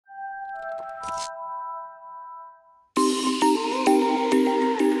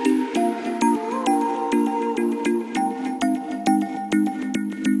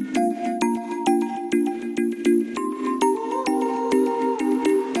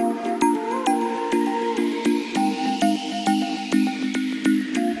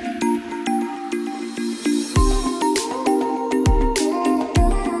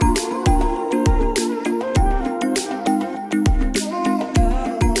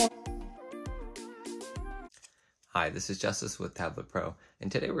Hi, this is Justice with Tablet Pro,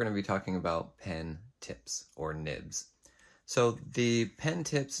 and today we're going to be talking about pen tips, or nibs. So the pen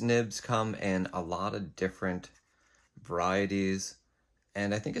tips, nibs, come in a lot of different varieties,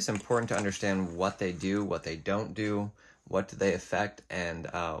 and I think it's important to understand what they do, what they don't do, what do they affect, and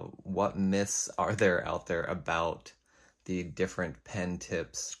what myths are there out there about the different pen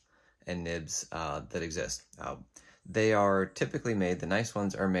tips and nibs that exist. They are typically made, the nice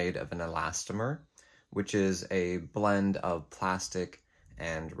ones are made of an elastomer, which is a blend of plastic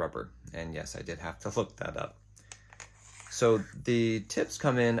and rubber. And yes, I did have to look that up. So the tips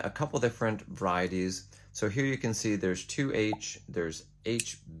come in a couple different varieties. So here you can see there's 2H, there's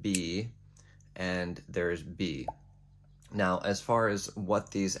HB, and there's B. Now, as far as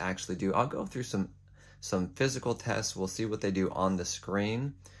what these actually do, I'll go through some physical tests. We'll see what they do on the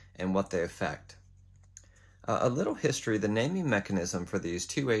screen and what they affect. A little history, the naming mechanism for these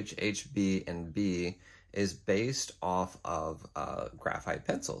 2H, HB, and B is based off of graphite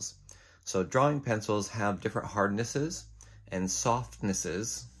pencils. So drawing pencils have different hardnesses and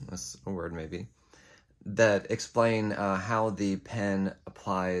softnesses, that's a word maybe, that explain how the pen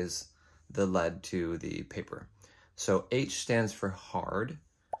applies the lead to the paper. So H stands for hard,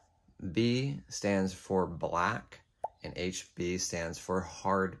 B stands for black, and HB stands for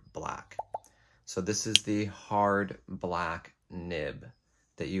hard black. So this is the hard black nib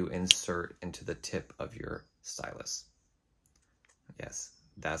that you insert into the tip of your stylus. Yes,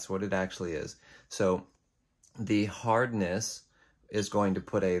 that's what it actually is. So the hardness is going to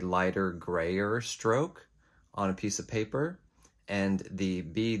put a lighter grayer stroke on a piece of paper, and the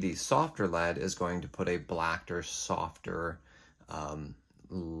B, the softer lead, is going to put a blacker, softer,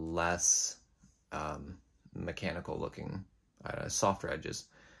 less mechanical looking, softer edges,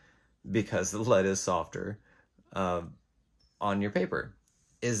 because the lead is softer on your paper.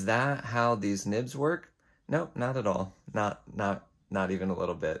 Is that how these nibs work? Nope, not at all. Not even a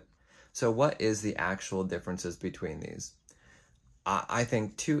little bit. So what is the actual differences between these? I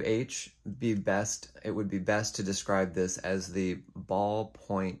think 2H it would be best to describe this as the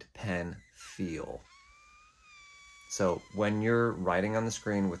ballpoint pen feel. So when you're writing on the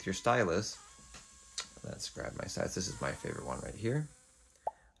screen with your stylus, let's grab my stylus. This is my favorite one right here.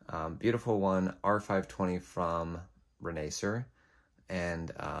 Beautiful one, R520 from Renacer, and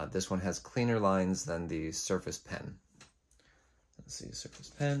this one has cleaner lines than the Surface Pen. Let's see, Surface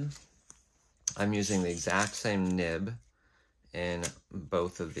Pen. I'm using the exact same nib in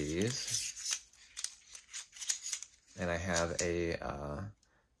both of these, and I have a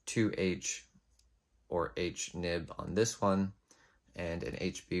 2H or H nib on this one, and an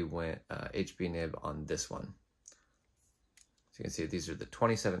HB nib on this one. So you can see these are the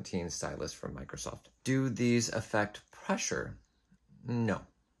 2017 Stylus from Microsoft. Do these affect pressure? No.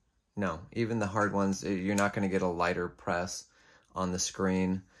 Even the hard ones, you're not going to get a lighter press on the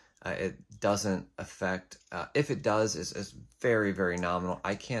screen. It doesn't affect, if it does, it's very, very nominal.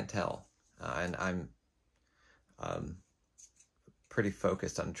 I can't tell, and I'm pretty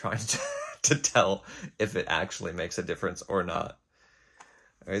focused on trying to tell if it actually makes a difference or not.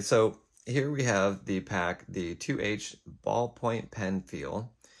 All right, so here we have the pack, the 2H Ballpoint Pen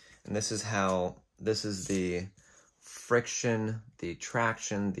Feel, and this is the friction, the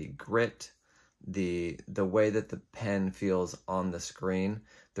traction, the grit, the way that the pen feels on the screen.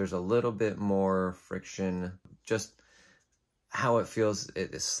 There's a little bit more friction, just how it feels.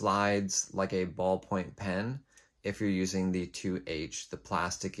 It slides like a ballpoint pen if you're using the 2H, the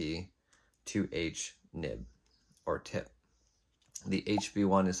plasticky 2H nib or tip. The HB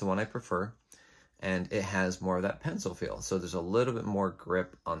one is the one I prefer, and it has more of that pencil feel. So there's a little bit more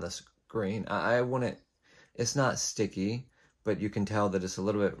grip on the screen. It's not sticky, but you can tell that it's a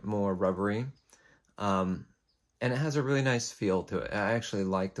little bit more rubbery. And it has a really nice feel to it. I actually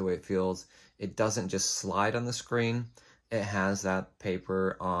like the way it feels. It doesn't just slide on the screen. It has that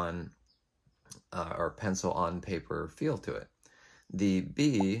paper on, or pencil on paper feel to it. The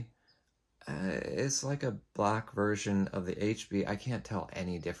B, it's like a black version of the HB. I can't tell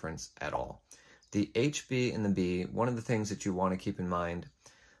any difference at all. The HB and the B, one of the things that you want to keep in mind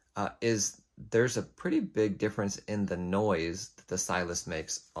is there's a pretty big difference in the noise that the stylus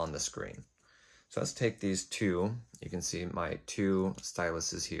makes on the screen. So let's take these two. You can see my two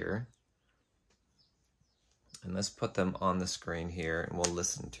styluses here. And let's put them on the screen here and we'll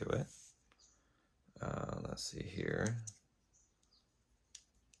listen to it. Let's see here.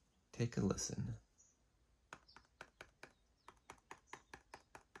 Take a listen.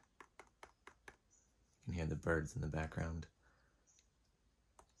 You can hear the birds in the background.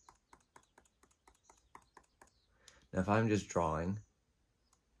 Now if I'm just drawing,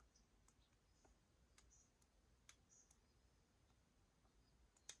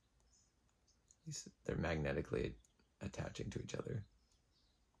 They're magnetically attaching to each other.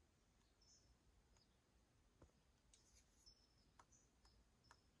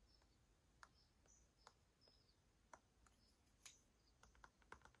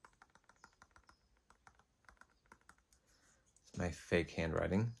 It's my fake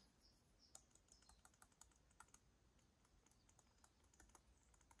handwriting.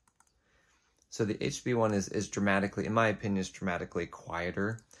 So the HB one is dramatically, in my opinion, is dramatically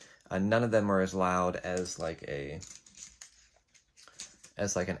quieter. None of them are as loud as like an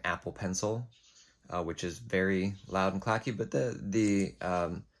Apple Pencil, which is very loud and clacky. But the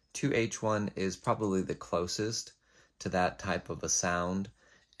 2H one is probably the closest to that type of a sound,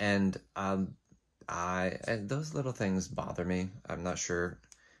 and those little things bother me. I'm not sure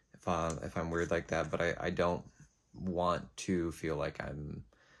if I'm weird like that, but I don't want to feel like I'm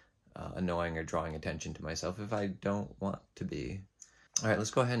annoying or drawing attention to myself if I don't want to be. All right,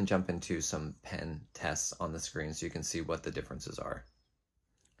 let's go ahead and jump into some pen tests on the screen so you can see what the differences are.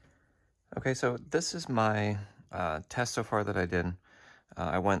 Okay, so this is my test so far that I did.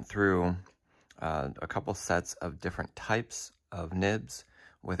 I went through a couple sets of different types of nibs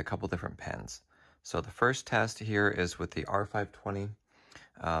with a couple different pens. So the first test here is with the R520.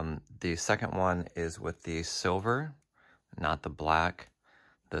 The second one is with the silver, not the black.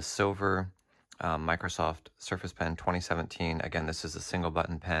 The silver Microsoft Surface Pen 2017. Again, this is a single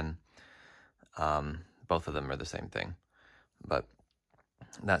button pen. Both of them are the same thing. But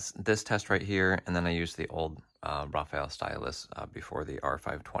that's this test right here. And then I used the old Raphael Stylus before the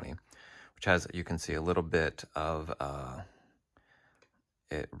R520, which has, you can see, a little bit of,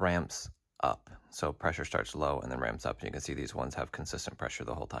 it ramps up. So pressure starts low and then ramps up. You can see these ones have consistent pressure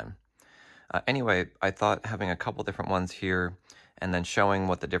the whole time. Anyway, I thought having a couple different ones here and then showing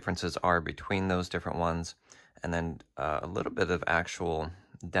what the differences are between those different ones, and then a little bit of actual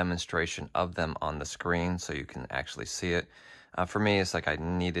demonstration of them on the screen so you can actually see it. For me, it's like I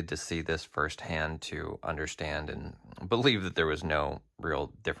needed to see this firsthand to understand and believe that there was no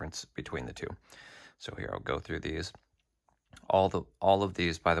real difference between the two. So here, I'll go through these. All of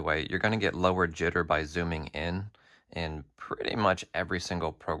these, by the way, you're going to get lower jitter by zooming in pretty much every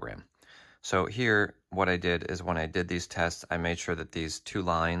single program. So here, what I did is when I did these tests, I made sure that these two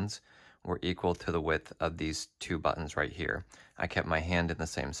lines were equal to the width of these two buttons right here. I kept my hand in the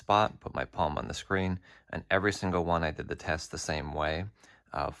same spot, put my palm on the screen, and every single one I did the test the same way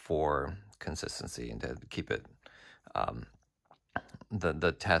for consistency and to keep it,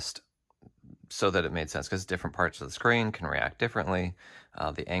 the test so that it made sense, because different parts of the screen can react differently.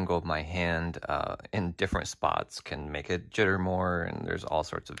 The angle of my hand in different spots can make it jitter more, and there's all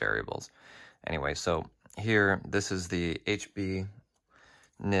sorts of variables. Anyway, so here, this is the HB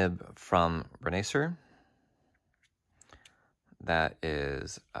nib from Renacer. That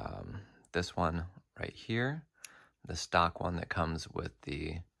is this one right here, the stock one that comes with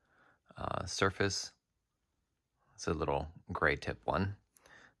the Surface. It's a little gray tip one.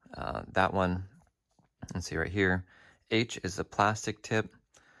 That one, let's see right here. H is the plastic tip.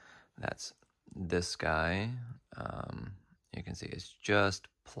 That's this guy. You can see it's just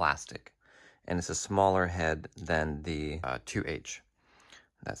plastic. And it's a smaller head than the 2H.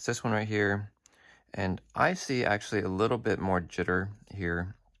 That's this one right here. And I see actually a little bit more jitter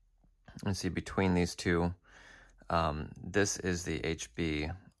here. You can see between these two. This is the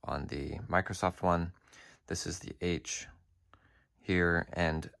HB on the Microsoft one. This is the H here,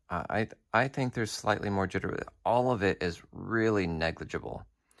 and I think there's slightly more jitter. All of it is really negligible.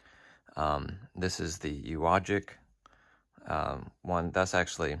 This is the Ulogic one. That's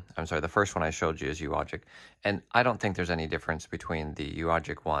actually, I'm sorry, the first one I showed you is Ulogic, and I don't think there's any difference between the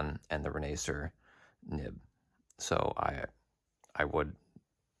Ulogic one and the Renacer nib. So I would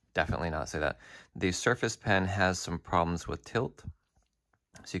definitely not say that. The Surface Pen has some problems with tilt.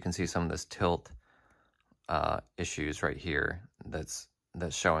 So you can see some of this tilt issues right here that's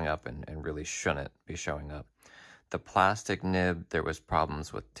showing up and really shouldn't be showing up. The plastic nib, there was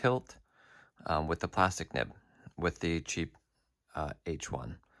problems with tilt with the plastic nib, with the cheap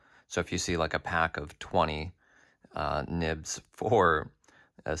H1. So if you see like a pack of 20 nibs for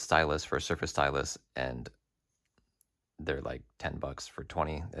a stylus, for a Surface Stylus, and they're like $10 for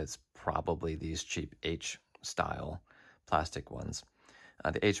 20, it's probably these cheap H style plastic ones.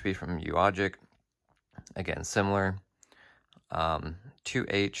 The HB from Ulogic, again, similar.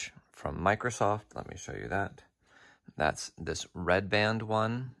 2H from Microsoft, let me show you that. That's this red band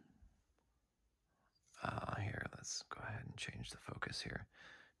one. Here, let's go ahead and change the focus here.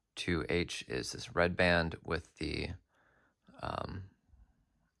 2H is this red band with the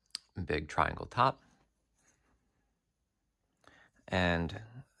big triangle top. And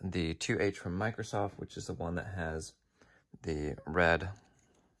the 2H from Microsoft, which is the one that has the red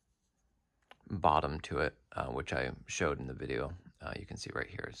bottom to it, which I showed in the video. You can see right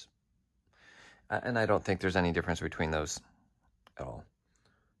here. And I don't think there's any difference between those at all.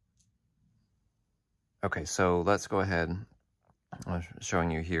 Okay, so let's go ahead. I'm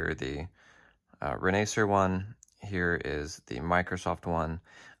showing you here the Renacer one. Here is the Microsoft one.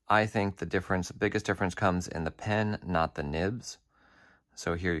 I think the biggest difference comes in the pen, not the nibs.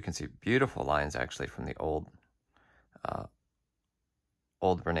 So here you can see beautiful lines actually from the old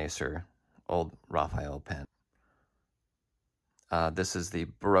Renacer, old Raphael pen. This is the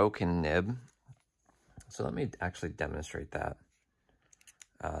broken nib. So let me actually demonstrate that.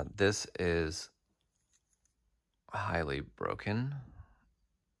 This is highly broken.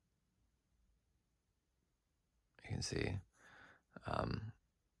 You can see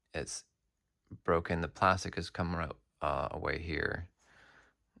it's broken. The plastic has come out away here.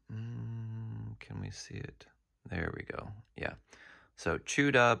 Can we see it? There we go. Yeah. So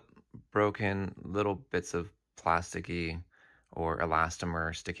chewed up, broken, little bits of plasticky or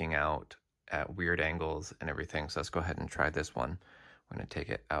elastomer sticking out at weird angles and everything. So let's go ahead and try this one. I'm going to take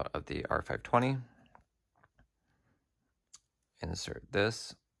it out of the R520. Insert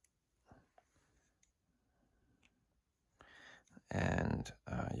this. And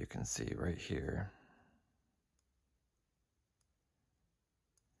you can see right here.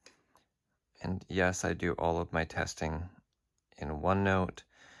 And yes, I do all of my testing in OneNote.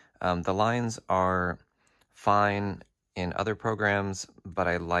 The lines are fine in other programs, but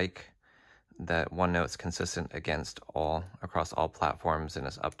I like that OneNote's consistent across all platforms and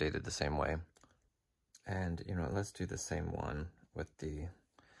is updated the same way. And you know, let's do the same one with the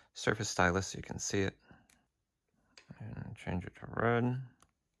Surface Stylus so you can see it. And change it to red.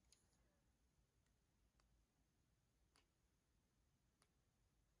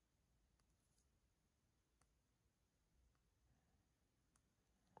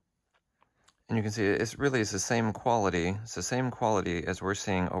 And you can see it's the same quality. It's the same quality as we're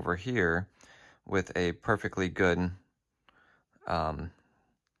seeing over here with a perfectly good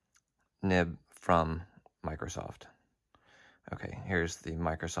nib from Microsoft. Okay, here's the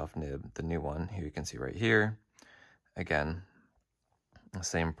Microsoft nib, the new one. Here you can see right here. Again, the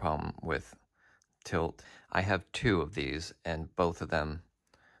same problem with tilt. I have two of these, and both of them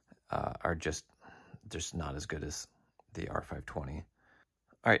are just not as good as the R520.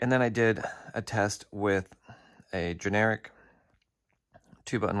 All right, and then I did a test with a generic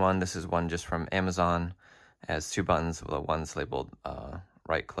 2-button one. This is one just from Amazon. It has 2 buttons. The one's labeled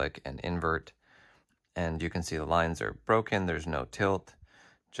right click and invert. And you can see the lines are broken. There's no tilt.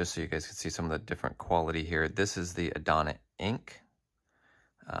 Just so you guys can see some of the different quality here. This is the Adana ink,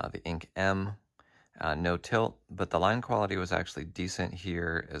 the Ink M. No tilt, but the line quality was actually decent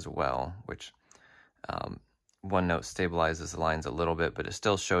here as well, which OneNote stabilizes the lines a little bit, but it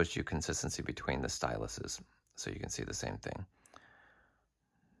still shows you consistency between the styluses, so you can see the same thing.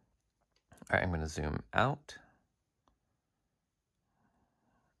 All right, I'm going to zoom out.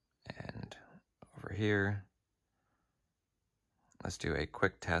 And over here, let's do a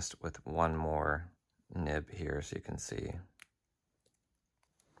quick test with one more nib here so you can see. All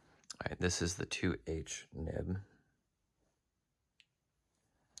right, this is the 2H nib.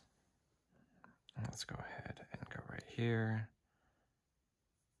 Let's go ahead and go right here.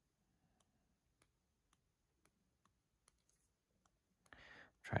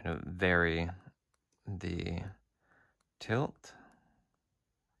 Trying to vary the tilt.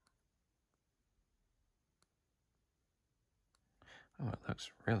 Oh, it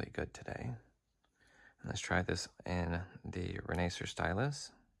looks really good today. And let's try this in the Renacer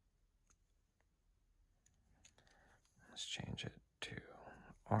Stylus. Let's change it to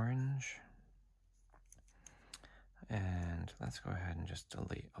orange. And let's go ahead and just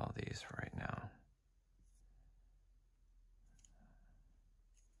delete all these for right now.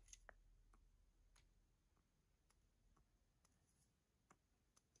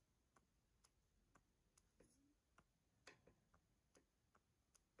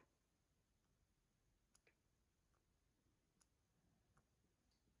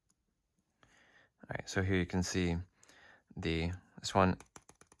 All right, so here you can see this one,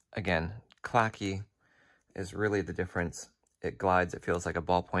 again, clacky is really the difference. It glides, it feels like a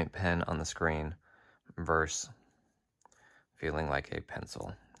ballpoint pen on the screen versus feeling like a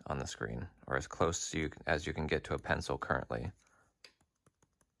pencil on the screen, or as close to as you can get to a pencil currently.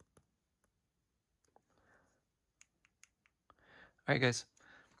 All right, guys,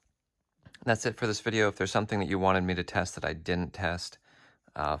 that's it for this video. If there's something that you wanted me to test that I didn't test,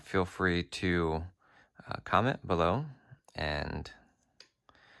 feel free to comment below, and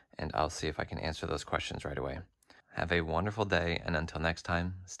and I'll see if I can answer those questions right away. Have a wonderful day, and until next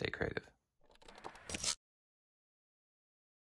time, stay creative.